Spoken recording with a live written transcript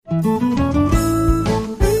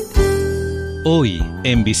Hoy,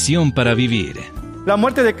 en Visión para Vivir. La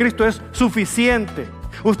muerte de Cristo es suficiente.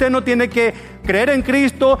 Usted no tiene que creer en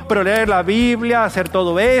Cristo, pero leer la Biblia, hacer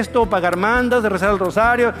todo esto, pagar mandas, rezar el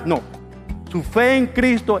rosario. No, su fe en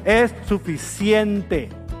Cristo es suficiente.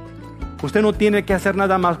 Usted no tiene que hacer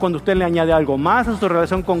nada más. Cuando usted le añade algo más a su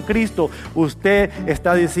relación con Cristo, usted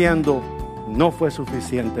está diciendo, no fue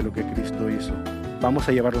suficiente lo que Cristo hizo. Vamos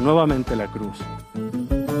a llevarlo nuevamente a la cruz.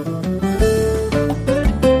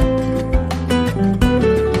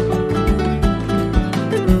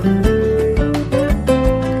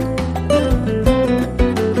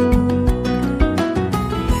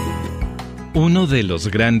 Uno de los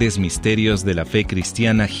grandes misterios de la fe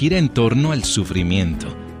cristiana gira en torno al sufrimiento.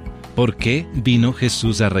 ¿Por qué vino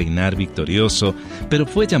Jesús a reinar victorioso, pero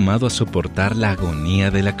fue llamado a soportar la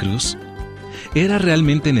agonía de la cruz? ¿Era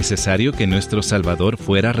realmente necesario que nuestro Salvador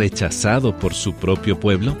fuera rechazado por su propio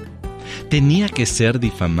pueblo? ¿Tenía que ser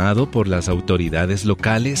difamado por las autoridades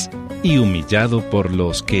locales y humillado por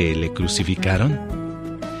los que le crucificaron?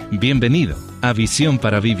 Bienvenido a Visión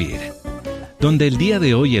para Vivir, donde el día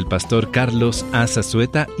de hoy el pastor Carlos A.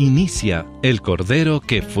 Zazueta inicia el Cordero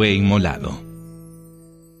que fue inmolado.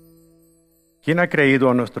 ¿Quién ha creído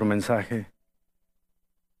a nuestro mensaje?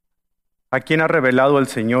 ¿A quién ha revelado el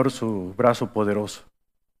Señor su brazo poderoso?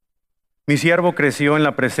 Mi siervo creció en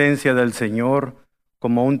la presencia del Señor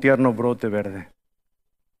como un tierno brote verde,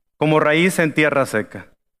 como raíz en tierra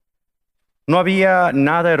seca. No había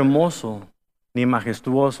nada hermoso ni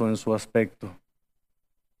majestuoso en su aspecto,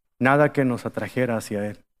 nada que nos atrajera hacia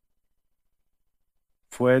Él.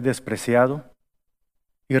 Fue despreciado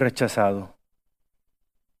y rechazado,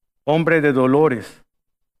 hombre de dolores,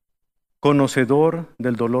 conocedor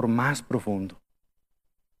del dolor más profundo.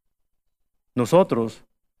 Nosotros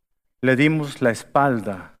le dimos la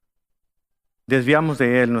espalda, desviamos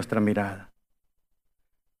de Él nuestra mirada.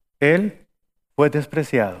 Él fue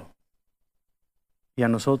despreciado y a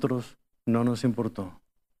nosotros no nos importó.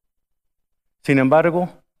 Sin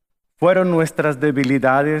embargo, fueron nuestras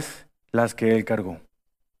debilidades las que Él cargó.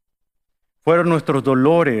 Fueron nuestros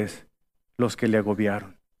dolores los que le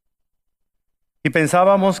agobiaron. Y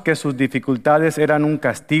pensábamos que sus dificultades eran un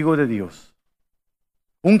castigo de Dios,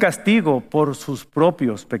 un castigo por sus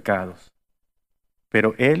propios pecados.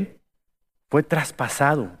 Pero Él fue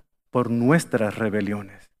traspasado por nuestras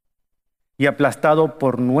rebeliones y aplastado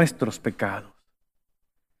por nuestros pecados.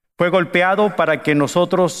 Fue golpeado para que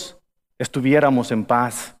nosotros estuviéramos en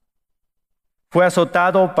paz. Fue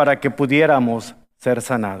azotado para que pudiéramos ser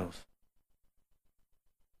sanados.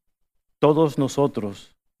 Todos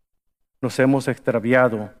nosotros nos hemos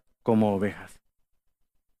extraviado como ovejas.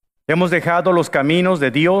 Hemos dejado los caminos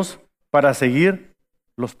de Dios para seguir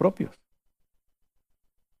los propios.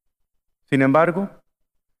 Sin embargo,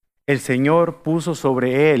 el Señor puso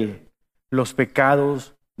sobre Él los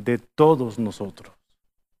pecados de todos nosotros.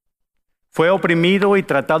 Fue oprimido y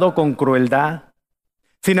tratado con crueldad.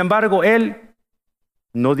 Sin embargo, Él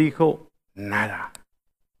no dijo nada.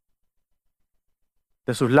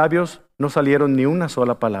 De sus labios no salieron ni una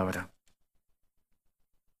sola palabra.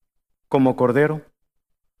 Como cordero,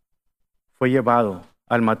 fue llevado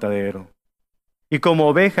al matadero, y como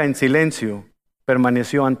oveja en silencio,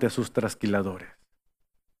 permaneció ante sus trasquiladores.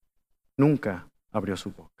 Nunca abrió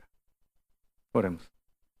su boca. Oremos.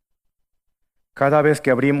 Cada vez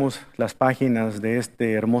que abrimos las páginas de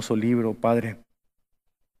este hermoso libro, Padre,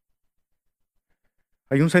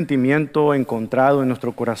 hay un sentimiento encontrado en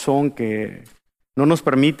nuestro corazón que no nos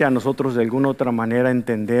permite a nosotros de alguna otra manera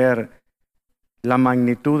entender la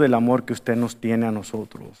magnitud del amor que usted nos tiene a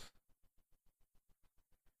nosotros.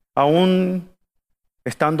 Aún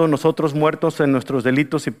estando nosotros muertos en nuestros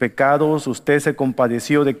delitos y pecados, usted se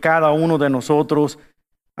compadeció de cada uno de nosotros,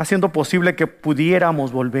 haciendo posible que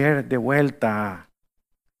pudiéramos volver de vuelta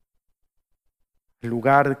al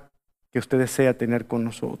lugar que usted desea tener con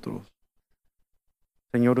nosotros.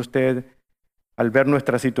 Señor, usted, al ver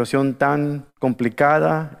nuestra situación tan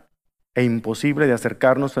complicada e imposible de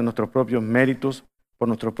acercarnos a nuestros propios méritos, por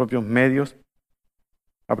nuestros propios medios,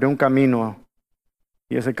 abrió un camino,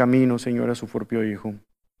 y ese camino, Señor, es su propio Hijo.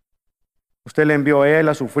 Usted le envió a Él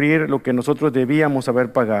a sufrir lo que nosotros debíamos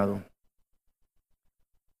haber pagado.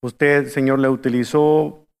 Usted, Señor, le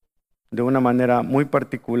utilizó de una manera muy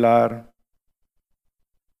particular,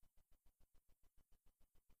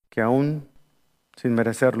 que aún sin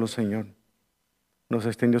merecerlo, Señor, nos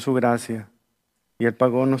extendió su gracia, y Él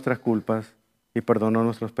pagó nuestras culpas y perdonó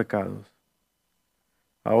nuestros pecados.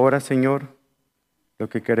 Ahora, Señor, lo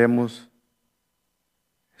que queremos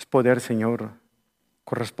es poder, Señor,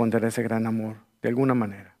 corresponder a ese gran amor de alguna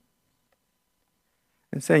manera.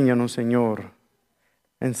 Enséñanos, Señor.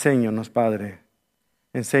 Enséñanos, Padre.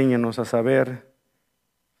 Enséñanos a saber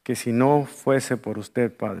que si no fuese por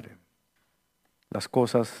usted, Padre, las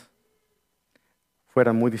cosas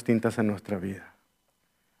fueran muy distintas en nuestra vida.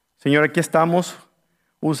 Señor, aquí estamos.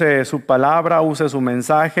 Use su palabra, use su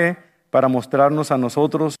mensaje para mostrarnos a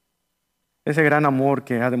nosotros ese gran amor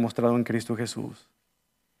que ha demostrado en Cristo Jesús,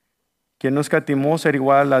 quien no escatimó ser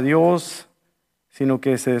igual a Dios, sino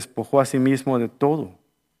que se despojó a sí mismo de todo,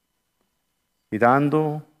 y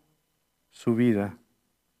dando su vida,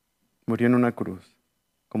 murió en una cruz,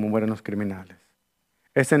 como mueren los criminales.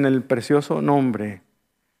 Es en el precioso nombre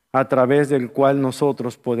a través del cual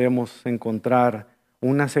nosotros podemos encontrar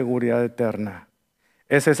una seguridad eterna.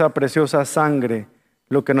 Es esa preciosa sangre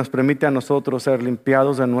lo que nos permite a nosotros ser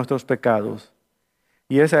limpiados de nuestros pecados.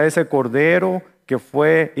 Y es a ese Cordero que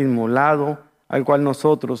fue inmolado, al cual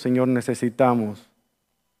nosotros, Señor, necesitamos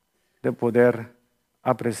de poder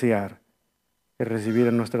apreciar y recibir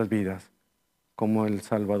en nuestras vidas como el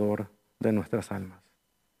Salvador de nuestras almas.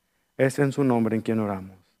 Es en su nombre en quien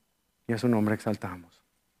oramos y en su nombre exaltamos.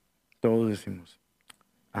 Todos decimos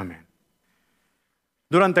amén.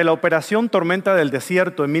 Durante la operación Tormenta del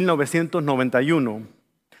Desierto en 1991,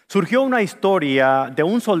 surgió una historia de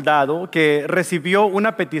un soldado que recibió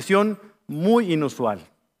una petición muy inusual.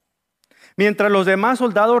 Mientras los demás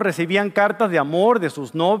soldados recibían cartas de amor de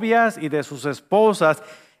sus novias y de sus esposas,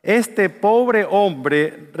 este pobre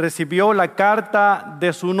hombre recibió la carta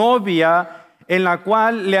de su novia en la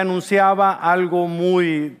cual le anunciaba algo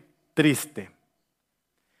muy triste.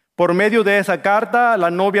 Por medio de esa carta,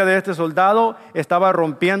 la novia de este soldado estaba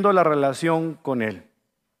rompiendo la relación con él.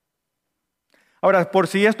 Ahora, por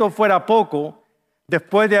si esto fuera poco,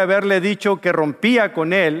 después de haberle dicho que rompía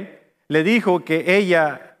con él, le dijo que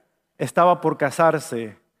ella estaba por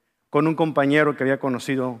casarse con un compañero que había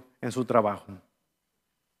conocido en su trabajo.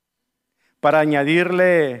 Para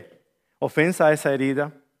añadirle ofensa a esa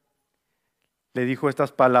herida, le dijo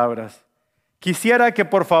estas palabras: quisiera que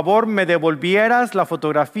por favor me devolvieras la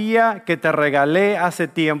fotografía que te regalé hace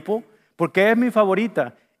tiempo, porque es mi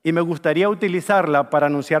favorita y me gustaría utilizarla para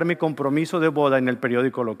anunciar mi compromiso de boda en el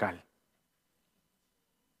periódico local.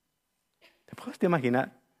 ¿Te puedes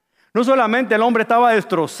imaginar? No solamente el hombre estaba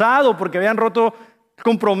destrozado porque habían roto el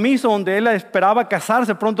compromiso donde él esperaba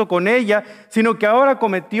casarse pronto con ella, sino que ahora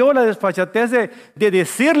cometió la desfachatez de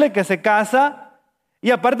decirle que se casa y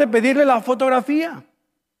aparte pedirle la fotografía.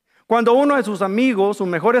 Cuando uno de sus amigos, sus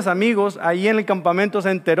mejores amigos, ahí en el campamento se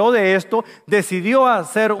enteró de esto, decidió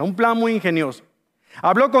hacer un plan muy ingenioso.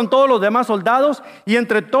 Habló con todos los demás soldados y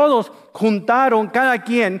entre todos juntaron cada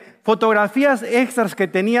quien fotografías extras que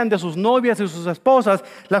tenían de sus novias y sus esposas,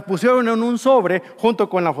 las pusieron en un sobre junto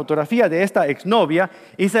con la fotografía de esta exnovia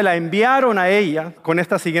y se la enviaron a ella con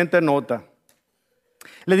esta siguiente nota.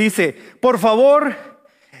 Le dice: por favor,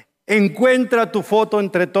 encuentra tu foto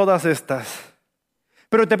entre todas estas.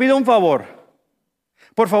 Pero te pido un favor.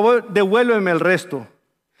 Por favor, devuélveme el resto.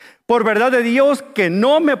 Por verdad de Dios que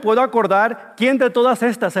no me puedo acordar quién de todas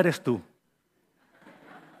estas eres tú.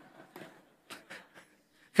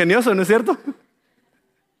 Genioso, ¿no es cierto?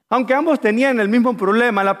 Aunque ambos tenían el mismo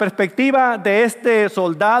problema, la perspectiva de este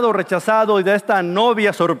soldado rechazado y de esta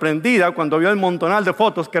novia sorprendida cuando vio el montonal de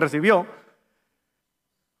fotos que recibió,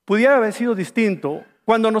 pudiera haber sido distinto.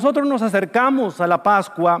 Cuando nosotros nos acercamos a la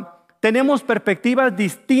Pascua, tenemos perspectivas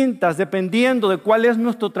distintas dependiendo de cuál es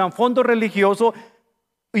nuestro trasfondo religioso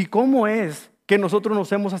y cómo es que nosotros nos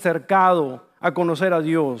hemos acercado a conocer a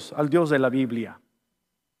Dios, al Dios de la Biblia.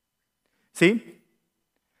 ¿Sí?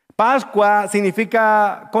 Pascua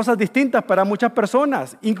significa cosas distintas para muchas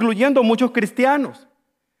personas, incluyendo muchos cristianos.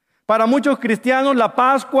 Para muchos cristianos la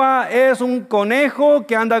Pascua es un conejo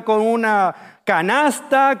que anda con una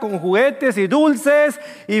canasta, con juguetes y dulces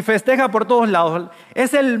y festeja por todos lados.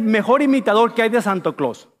 Es el mejor imitador que hay de Santo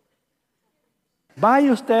Claus.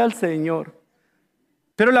 Vaya usted al Señor.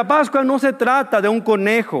 Pero la Pascua no se trata de un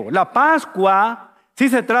conejo. La Pascua sí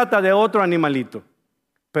se trata de otro animalito.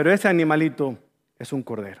 Pero ese animalito es un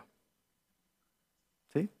cordero.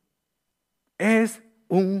 ¿Sí? Es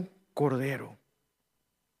un cordero.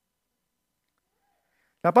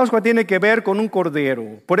 La Pascua tiene que ver con un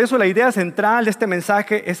cordero. Por eso la idea central de este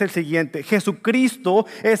mensaje es el siguiente: Jesucristo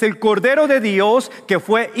es el Cordero de Dios que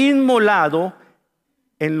fue inmolado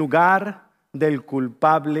en lugar del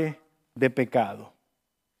culpable de pecado.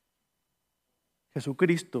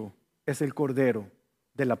 Jesucristo es el Cordero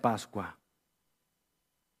de la Pascua.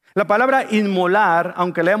 La palabra inmolar,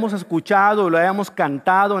 aunque la hemos escuchado, la hayamos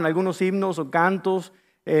cantado en algunos himnos o cantos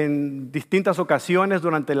en distintas ocasiones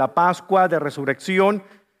durante la Pascua de Resurrección,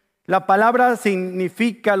 La palabra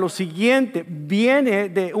significa lo siguiente, viene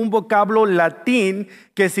de un vocablo latín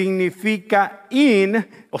que significa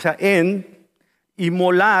o sea,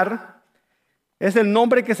 inmolar. Es el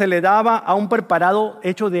nombre que se le daba a un preparado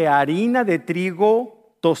hecho de harina de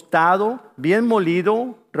trigo tostado, bien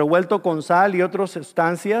molido, revuelto con sal y otras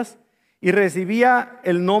sustancias, y recibía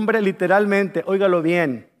el nombre literalmente, óigalo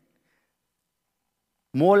bien,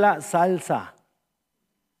 mola salsa.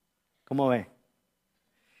 ¿Cómo ve?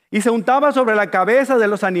 Y se untaba sobre la cabeza de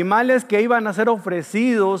los animales que iban a ser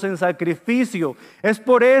ofrecidos en sacrificio. Es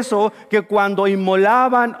por eso que cuando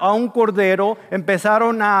inmolaban a un cordero,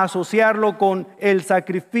 empezaron a asociarlo con el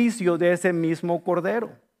sacrificio de ese mismo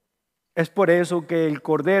cordero. Es por eso que el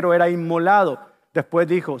cordero era inmolado. Después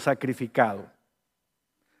dijo sacrificado.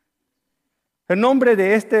 El nombre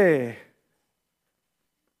de este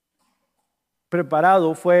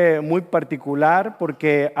preparado fue muy particular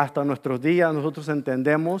porque hasta nuestros días nosotros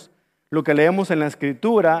entendemos lo que leemos en la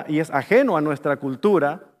Escritura y es ajeno a nuestra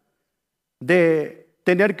cultura de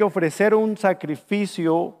tener que ofrecer un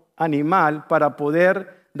sacrificio animal para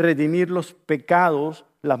poder redimir los pecados,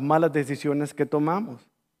 las malas decisiones que tomamos.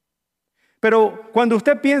 Pero cuando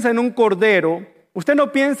usted piensa en un cordero, usted no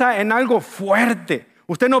piensa en algo fuerte.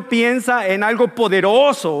 Usted no piensa en algo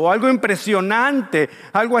poderoso o algo impresionante,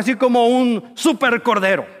 algo así como un super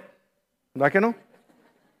cordero, ¿verdad que no?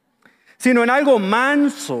 Sino en algo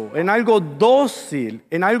manso, en algo dócil,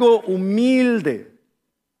 en algo humilde.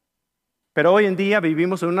 Pero hoy en día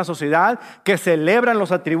vivimos en una sociedad que celebra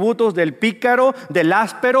los atributos del pícaro, del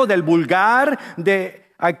áspero, del vulgar,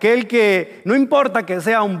 de aquel que no importa que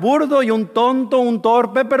sea un burdo y un tonto, un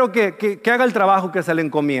torpe, pero que haga el trabajo que se le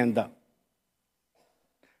encomienda.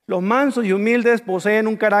 Los mansos y humildes poseen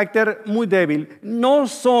un carácter muy débil. No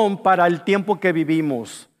son para el tiempo que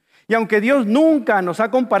vivimos. Y aunque Dios nunca nos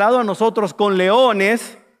ha comparado a nosotros con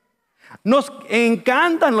leones, nos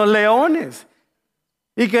encantan los leones.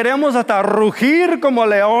 Y queremos hasta rugir como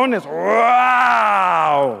leones.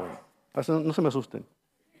 ¡Wow! No se me asusten.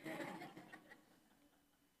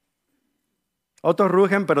 Otros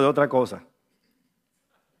rugen, pero de otra cosa.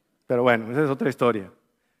 Pero bueno, esa es otra historia.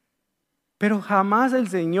 Pero jamás el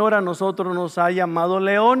Señor a nosotros nos ha llamado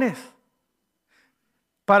leones.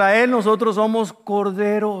 Para Él nosotros somos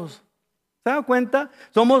corderos. ¿Se dan cuenta?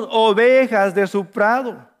 Somos ovejas de su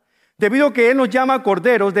prado. Debido a que Él nos llama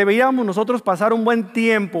corderos, deberíamos nosotros pasar un buen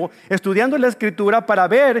tiempo estudiando la Escritura para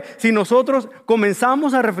ver si nosotros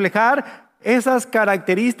comenzamos a reflejar esas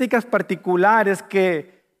características particulares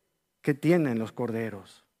que tienen los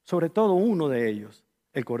corderos. Sobre todo uno de ellos,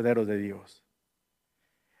 el Cordero de Dios.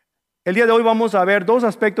 El día de hoy vamos a ver dos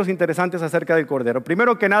aspectos interesantes acerca del Cordero.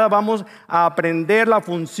 Primero que nada vamos a aprender la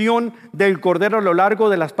función del Cordero a lo largo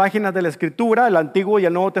de las páginas de la Escritura, el Antiguo y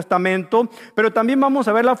el Nuevo Testamento, pero también vamos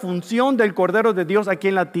a ver la función del Cordero de Dios aquí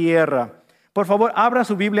en la tierra. Por favor, abra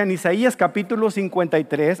su Biblia en Isaías capítulo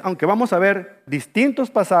 53, aunque vamos a ver distintos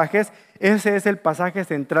pasajes, ese es el pasaje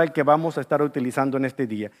central que vamos a estar utilizando en este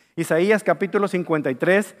día. Isaías capítulo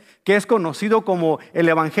 53, que es conocido como el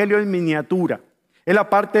Evangelio en miniatura. Es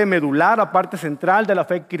la parte medular, la parte central de la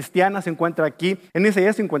fe cristiana, se encuentra aquí en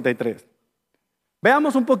Isaías 53.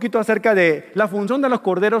 Veamos un poquito acerca de la función de los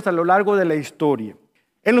corderos a lo largo de la historia.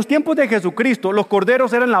 En los tiempos de Jesucristo, los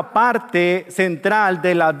corderos eran la parte central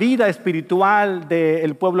de la vida espiritual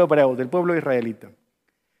del pueblo hebreo, del pueblo israelita.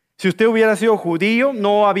 Si usted hubiera sido judío,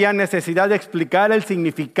 no había necesidad de explicar el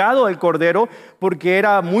significado del cordero porque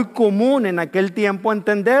era muy común en aquel tiempo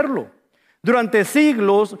entenderlo. Durante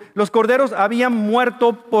siglos, los corderos habían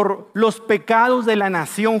muerto por los pecados de la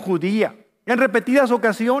nación judía en repetidas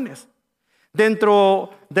ocasiones. Dentro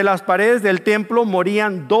de las paredes del templo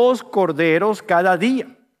morían 2 corderos cada día.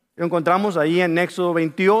 Lo encontramos ahí en Éxodo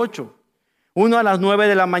 28. Uno a las 9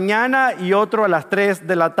 de la mañana y otro a las 3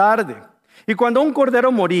 de la tarde. Y cuando un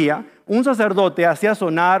cordero moría, un sacerdote hacía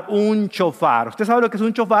sonar un shofar. ¿Usted sabe lo que es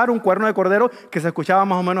un shofar? Un cuerno de cordero que se escuchaba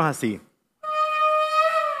más o menos así.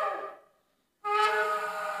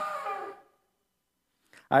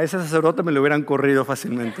 A ese sacerdote me lo hubieran corrido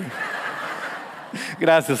fácilmente.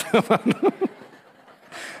 Gracias, hermano.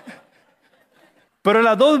 Pero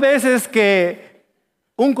las 2 veces que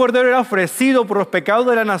un cordero era ofrecido por los pecados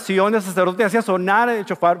de la nación, el sacerdote hacía sonar el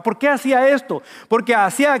shofar. ¿Por qué hacía esto? Porque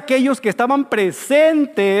hacía aquellos que estaban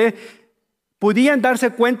presentes podían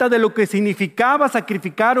darse cuenta de lo que significaba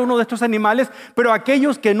sacrificar uno de estos animales, pero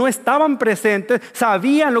aquellos que no estaban presentes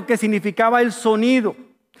sabían lo que significaba el sonido.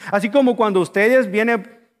 Así como cuando ustedes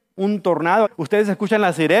vienen un tornado, ustedes escuchan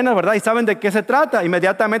las sirenas, ¿verdad? Y saben de qué se trata.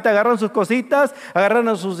 Inmediatamente agarran sus cositas, agarran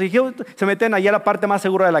a sus hijos, se meten allí a la parte más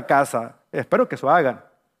segura de la casa. Espero que eso hagan.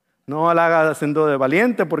 No la haga siendo de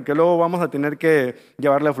valiente porque luego vamos a tener que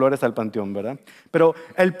llevarle flores al panteón, ¿verdad? Pero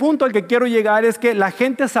el punto al que quiero llegar es que la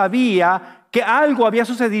gente sabía que algo había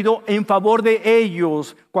sucedido en favor de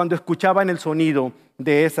ellos cuando escuchaban el sonido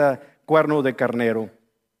de ese cuerno de carnero.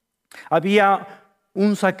 Había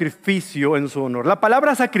un sacrificio en su honor. La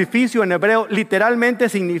palabra sacrificio en hebreo literalmente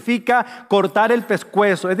significa cortar el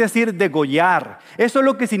pescuezo, es decir, degollar. Eso es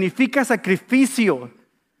lo que significa sacrificio.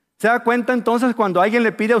 ¿Se da cuenta entonces cuando alguien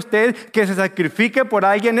le pide a usted que se sacrifique por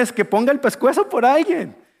alguien es que ponga el pescuezo por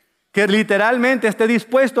alguien? Que literalmente esté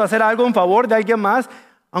dispuesto a hacer algo en favor de alguien más,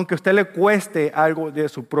 aunque a usted le cueste algo de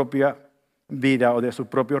su propia vida o de sus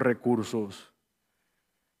propios recursos.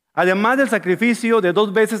 Además del sacrificio de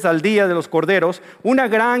 2 veces al día de los corderos, una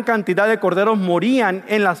gran cantidad de corderos morían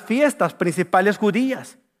en las fiestas principales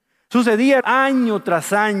judías. Sucedía año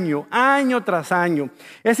tras año, año tras año.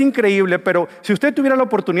 Es increíble, pero si usted tuviera la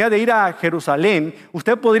oportunidad de ir a Jerusalén,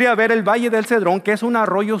 usted podría ver el Valle del Cedrón, que es un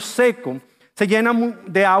arroyo seco. Se llena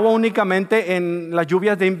de agua únicamente en las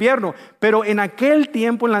lluvias de invierno. Pero en aquel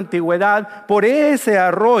tiempo, en la antigüedad, por ese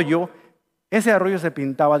arroyo se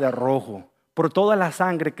pintaba de rojo. Por toda la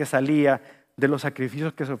sangre que salía de los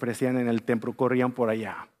sacrificios que se ofrecían en el templo, corrían por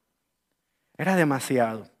allá. Era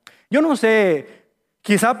demasiado. Yo no sé.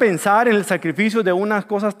 Quizá pensar en el sacrificio de unas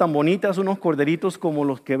cosas tan bonitas, unos corderitos como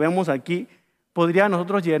los que vemos aquí, podría a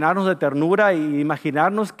nosotros llenarnos de ternura y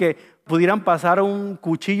imaginarnos que pudieran pasar un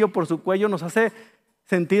cuchillo por su cuello, nos hace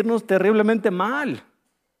sentirnos terriblemente mal.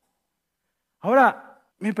 Ahora,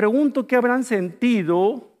 me pregunto qué habrán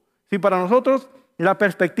sentido si para nosotros la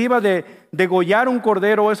perspectiva de degollar un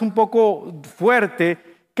cordero es un poco fuerte.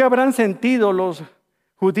 ¿Qué habrán sentido los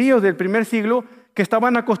judíos del primer siglo que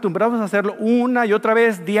estaban acostumbrados a hacerlo una y otra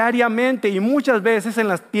vez diariamente y muchas veces en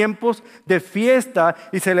los tiempos de fiesta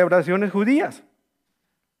y celebraciones judías?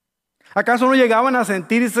 ¿Acaso no llegaban a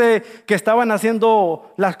sentirse que estaban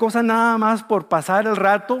haciendo las cosas nada más por pasar el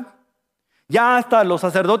rato? Ya hasta los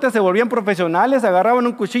sacerdotes se volvían profesionales, agarraban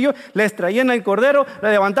un cuchillo, les traían el cordero,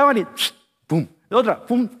 le levantaban y ¡pum! De otra,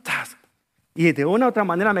 ¡pum! ¡Tas! Y de una u otra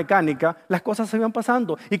manera mecánica, las cosas se iban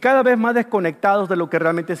pasando y cada vez más desconectados de lo que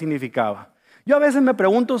realmente significaba. Yo a veces me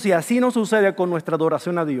pregunto si así no sucede con nuestra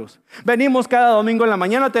adoración a Dios. Venimos cada domingo en la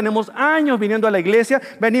mañana, tenemos años viniendo a la iglesia,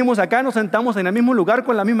 venimos acá, nos sentamos en el mismo lugar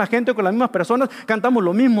con la misma gente, con las mismas personas, cantamos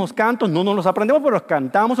los mismos cantos, no nos los aprendemos, pero los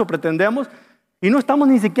cantamos o pretendemos y no estamos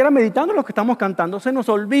ni siquiera meditando lo que estamos cantando. Se nos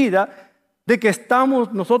olvida de que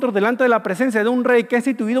estamos nosotros delante de la presencia de un rey que ha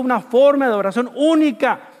instituido una forma de adoración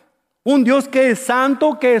única, un Dios que es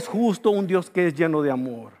santo, que es justo, un Dios que es lleno de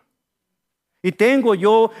amor. Y tengo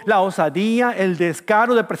yo la osadía, el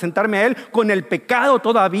descaro de presentarme a Él con el pecado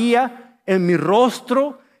todavía en mi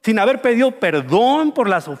rostro, sin haber pedido perdón por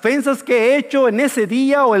las ofensas que he hecho en ese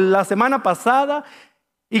día o en la semana pasada,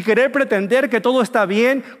 y querer pretender que todo está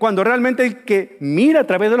bien, cuando realmente el que mira a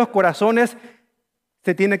través de los corazones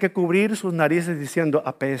se tiene que cubrir sus narices diciendo: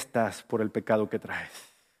 apestas por el pecado que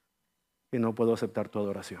traes y no puedo aceptar tu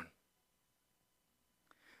adoración.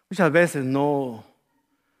 Muchas veces no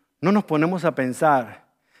nos ponemos a pensar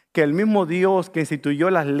que el mismo Dios que instituyó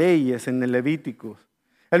las leyes en el Levítico,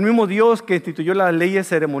 el mismo Dios que instituyó las leyes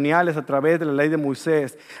ceremoniales a través de la ley de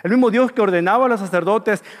Moisés, el mismo Dios que ordenaba a los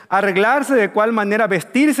sacerdotes arreglarse de cual manera,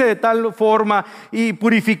 vestirse de tal forma y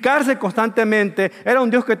purificarse constantemente, era un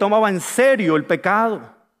Dios que tomaba en serio el pecado.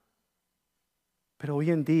 Pero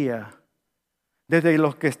hoy en día, desde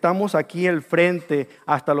los que estamos aquí al frente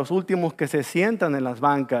hasta los últimos que se sientan en las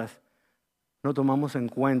bancas, no tomamos en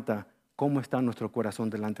cuenta cómo está nuestro corazón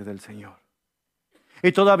delante del Señor.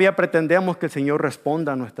 Y todavía pretendemos que el Señor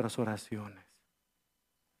responda a nuestras oraciones.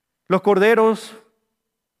 Los corderos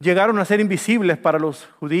llegaron a ser invisibles para los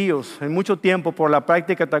judíos en mucho tiempo por la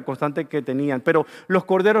práctica tan constante que tenían, pero los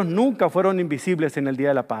corderos nunca fueron invisibles en el día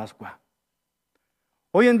de la Pascua.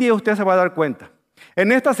 Hoy en día usted se va a dar cuenta.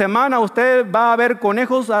 En esta semana usted va a ver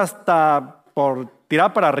conejos hasta por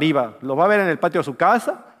tirar para arriba. Los va a ver en el patio de su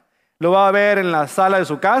casa, lo va a ver en la sala de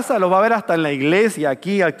su casa, lo va a ver hasta en la iglesia,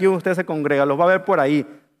 aquí usted se congrega, los va a ver por ahí.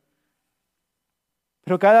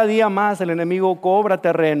 Pero cada día más el enemigo cobra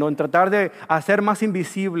terreno en tratar de hacer más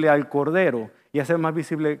invisible al Cordero y hacer más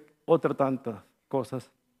visible otras tantas cosas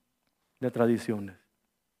de tradiciones.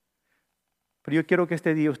 Pero yo quiero que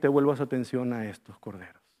este día usted vuelva su atención a estos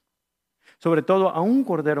corderos. Sobre todo a un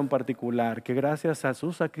cordero en particular que gracias a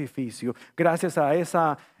su sacrificio, gracias a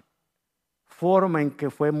esa forma en que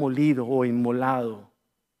fue molido o inmolado,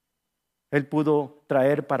 Él pudo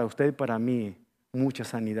traer para usted y para mí mucha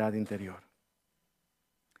sanidad interior.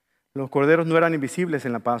 Los corderos no eran invisibles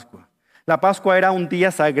en la Pascua. La Pascua era un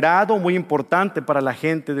día sagrado muy importante para la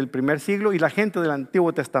gente del primer siglo y la gente del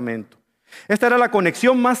Antiguo Testamento. Esta era la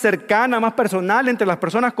conexión más cercana, más personal entre las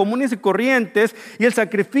personas comunes y corrientes y el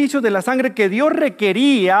sacrificio de la sangre que Dios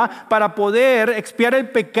requería para poder expiar el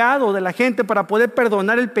pecado de la gente, para poder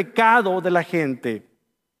perdonar el pecado de la gente.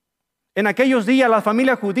 En aquellos días las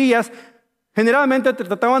familias judías generalmente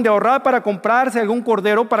trataban de ahorrar para comprarse algún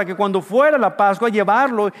cordero para que cuando fuera la Pascua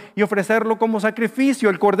llevarlo y ofrecerlo como sacrificio.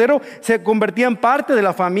 El cordero se convertía en parte de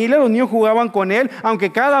la familia, los niños jugaban con él,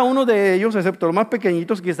 aunque cada uno de ellos, excepto los más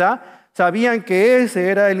pequeñitos quizá, sabían que ese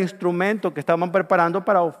era el instrumento que estaban preparando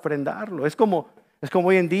para ofrendarlo. Es como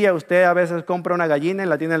hoy en día usted a veces compra una gallina y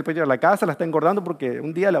la tiene en el pecho de la casa, la está engordando porque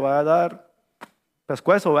un día le va a dar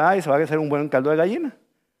pescuezo, ¿verdad? Y se va a hacer un buen caldo de gallina.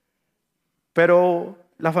 Pero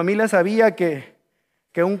la familia sabía que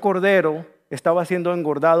un cordero estaba siendo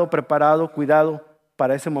engordado, preparado, cuidado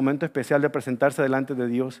para ese momento especial de presentarse delante de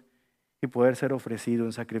Dios y poder ser ofrecido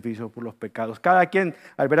en sacrificio por los pecados. Cada quien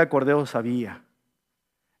al ver al cordero sabía,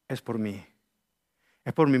 es por mí,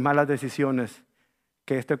 es por mis malas decisiones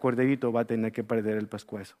que este corderito va a tener que perder el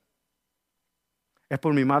pescuezo. Es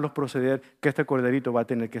por mis malos proceder que este corderito va a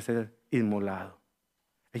tener que ser inmolado.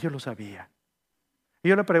 Ellos lo sabían. Y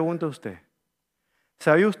yo le pregunto a usted,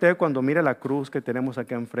 ¿sabía usted cuando mira la cruz que tenemos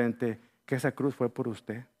acá enfrente que esa cruz fue por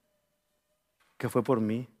usted? Que fue por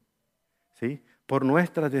mí, ¿sí? Por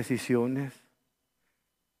nuestras decisiones,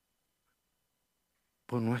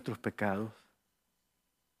 por nuestros pecados.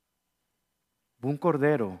 Un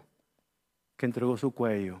cordero que entregó su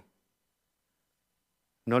cuello,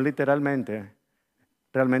 no literalmente,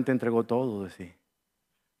 realmente entregó todo de sí,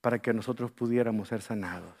 para que nosotros pudiéramos ser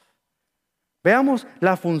sanados. Veamos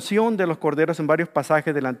la función de los corderos en varios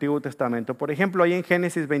pasajes del Antiguo Testamento. Por ejemplo, ahí en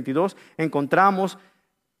Génesis 22 encontramos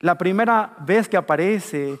la primera vez que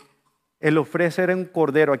aparece el ofrecer un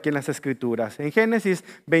cordero aquí en las Escrituras. En Génesis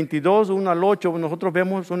 22, 1 al 8, nosotros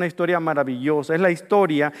vemos una historia maravillosa. Es la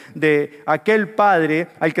historia de aquel padre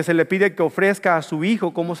al que se le pide que ofrezca a su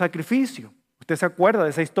hijo como sacrificio. ¿Usted se acuerda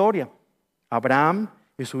de esa historia? Abraham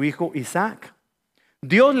y su hijo Isaac.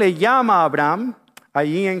 Dios le llama a Abraham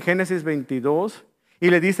allí en Génesis 22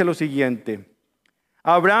 y le dice lo siguiente.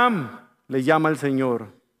 Abraham, le llama el Señor.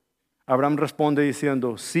 Abraham responde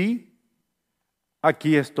diciendo, sí,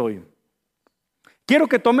 aquí estoy. Quiero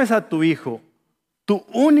que tomes a tu hijo, tu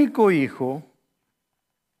único hijo,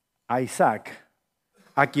 a Isaac,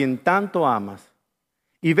 a quien tanto amas,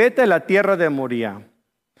 y vete a la tierra de Moría.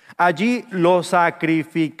 Allí lo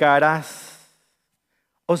sacrificarás.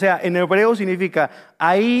 O sea, en hebreo significa,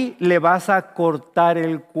 ahí le vas a cortar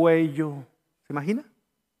el cuello. ¿Se imagina?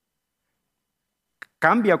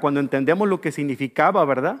 Cambia cuando entendemos lo que significaba,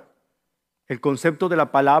 ¿verdad? El concepto de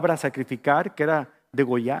la palabra sacrificar, que era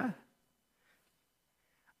degollar.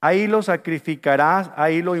 Ahí lo sacrificarás,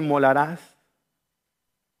 ahí lo inmolarás.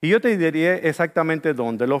 Y yo te diré exactamente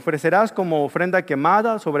dónde. Lo ofrecerás como ofrenda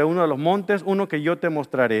quemada sobre uno de los montes, uno que yo te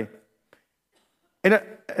mostraré. En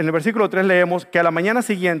el versículo 3 leemos que a la mañana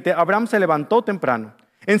siguiente Abraham se levantó temprano,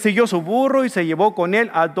 ensilló su burro y se llevó con él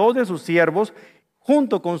a 2 de sus siervos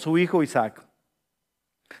junto con su hijo Isaac.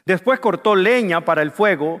 Después cortó leña para el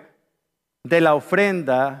fuego de la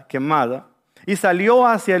ofrenda quemada y salió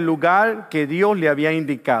hacia el lugar que Dios le había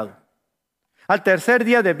indicado. Al tercer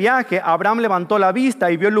día de viaje, Abraham levantó la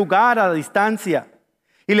vista y vio el lugar a la distancia.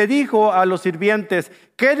 Y le dijo a los sirvientes,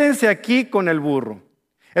 quédense aquí con el burro.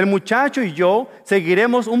 El muchacho y yo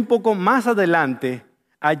seguiremos un poco más adelante.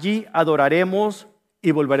 Allí adoraremos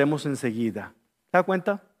y volveremos enseguida. ¿Se da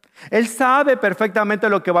cuenta? Él sabe perfectamente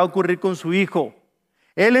lo que va a ocurrir con su hijo.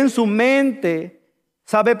 Él en su mente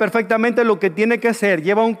sabe perfectamente lo que tiene que hacer.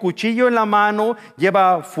 Lleva un cuchillo en la mano,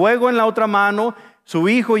 lleva fuego en la otra mano. Su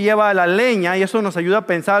hijo lleva la leña y eso nos ayuda a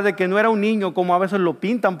pensar de que no era un niño como a veces lo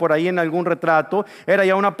pintan por ahí en algún retrato. Era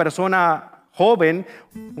ya una persona joven,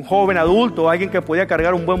 un joven adulto, alguien que podía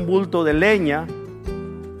cargar un buen bulto de leña.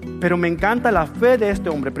 Pero me encanta la fe de este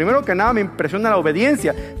hombre. Primero que nada me impresiona la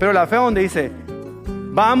obediencia, pero la fe donde dice,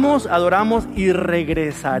 vamos, adoramos y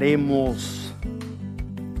regresaremos.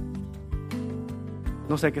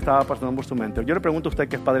 No sé qué estaba pasando por su mente. Yo le pregunto a usted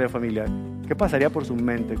que es padre de familia, ¿qué pasaría por su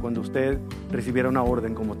mente cuando usted recibiera una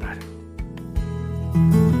orden como tal?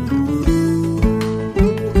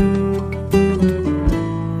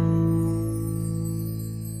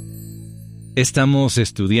 Estamos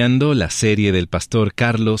estudiando la serie del pastor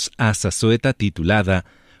Carlos Azazueta titulada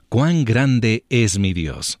 ¿Cuán grande es mi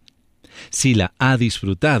Dios? Si la ha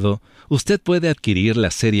disfrutado, usted puede adquirir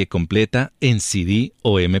la serie completa en CD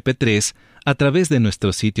o MP3 a través de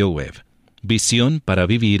nuestro sitio web,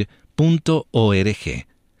 visionparavivir.org.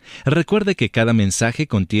 Recuerde que cada mensaje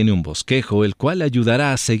contiene un bosquejo, el cual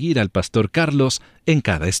ayudará a seguir al Pastor Carlos en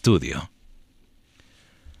cada estudio.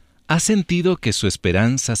 ¿Ha sentido que su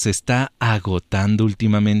esperanza se está agotando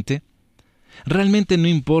últimamente? Realmente no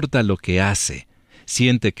importa lo que hace.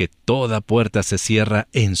 ¿Siente que toda puerta se cierra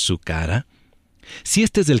en su cara? Si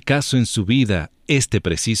este es el caso en su vida, este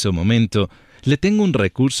preciso momento, le tengo un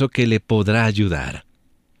recurso que le podrá ayudar.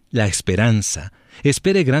 La esperanza.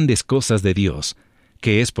 Espere grandes cosas de Dios,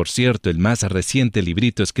 que es, por cierto, el más reciente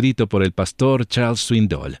librito escrito por el pastor Charles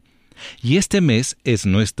Swindoll. Y este mes es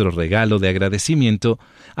nuestro regalo de agradecimiento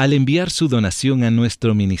al enviar su donación a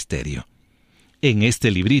nuestro ministerio. En este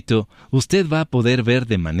librito, usted va a poder ver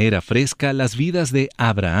de manera fresca las vidas de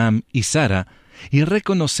Abraham y Sara y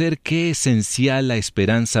reconocer qué esencial la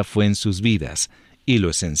esperanza fue en sus vidas y lo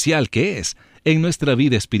esencial que es en nuestra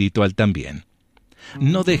vida espiritual también.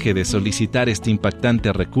 No deje de solicitar este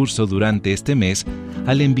impactante recurso durante este mes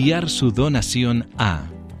al enviar su donación a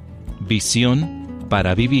Visión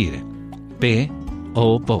para Vivir,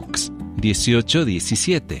 P.O. Box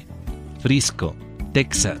 1817, Frisco,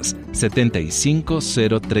 Texas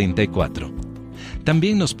 75034.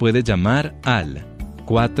 También nos puede llamar al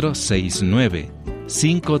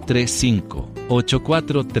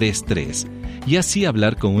 469-535-8433 y así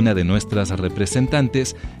hablar con una de nuestras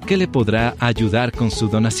representantes que le podrá ayudar con su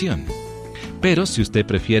donación. Pero si usted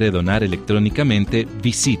prefiere donar electrónicamente,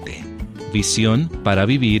 visite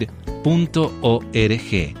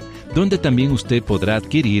visionparavivir.org, donde también usted podrá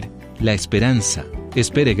adquirir La Esperanza.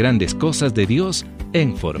 Espere grandes cosas de Dios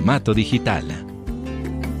en formato digital.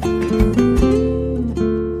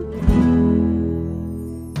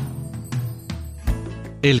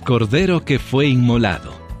 El Cordero que fue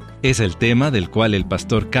inmolado es el tema del cual el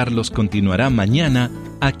pastor Carlos continuará mañana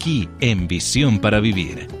aquí en Visión para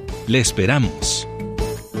Vivir. Le esperamos.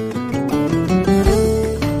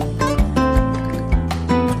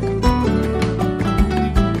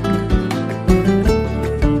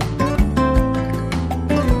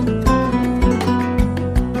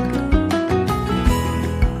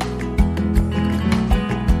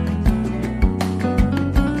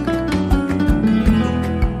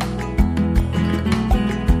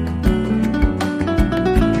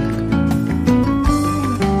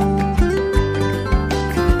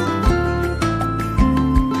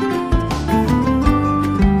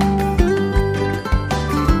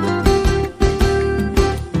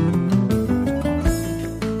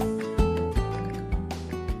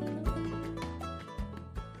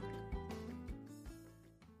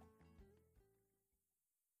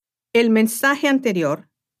 El mensaje anterior,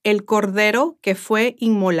 el Cordero que fue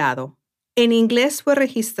inmolado, en inglés fue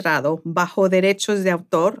registrado bajo derechos de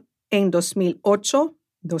autor en 2008,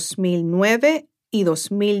 2009 y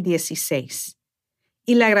 2016.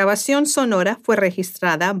 Y la grabación sonora fue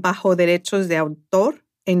registrada bajo derechos de autor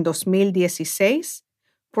en 2016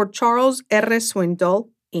 por Charles R.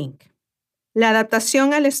 Swindoll, Inc. La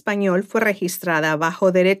adaptación al español fue registrada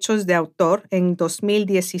bajo derechos de autor en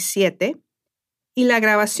 2017 y la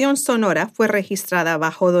grabación sonora fue registrada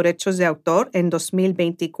bajo derechos de autor en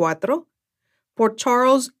 2024 por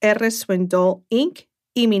Charles R. Swindoll, Inc.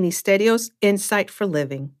 y Ministerios Insight for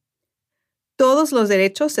Living. Todos los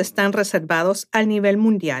derechos están reservados al nivel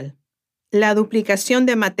mundial. La duplicación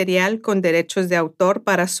de material con derechos de autor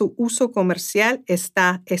para su uso comercial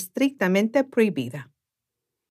está estrictamente prohibida.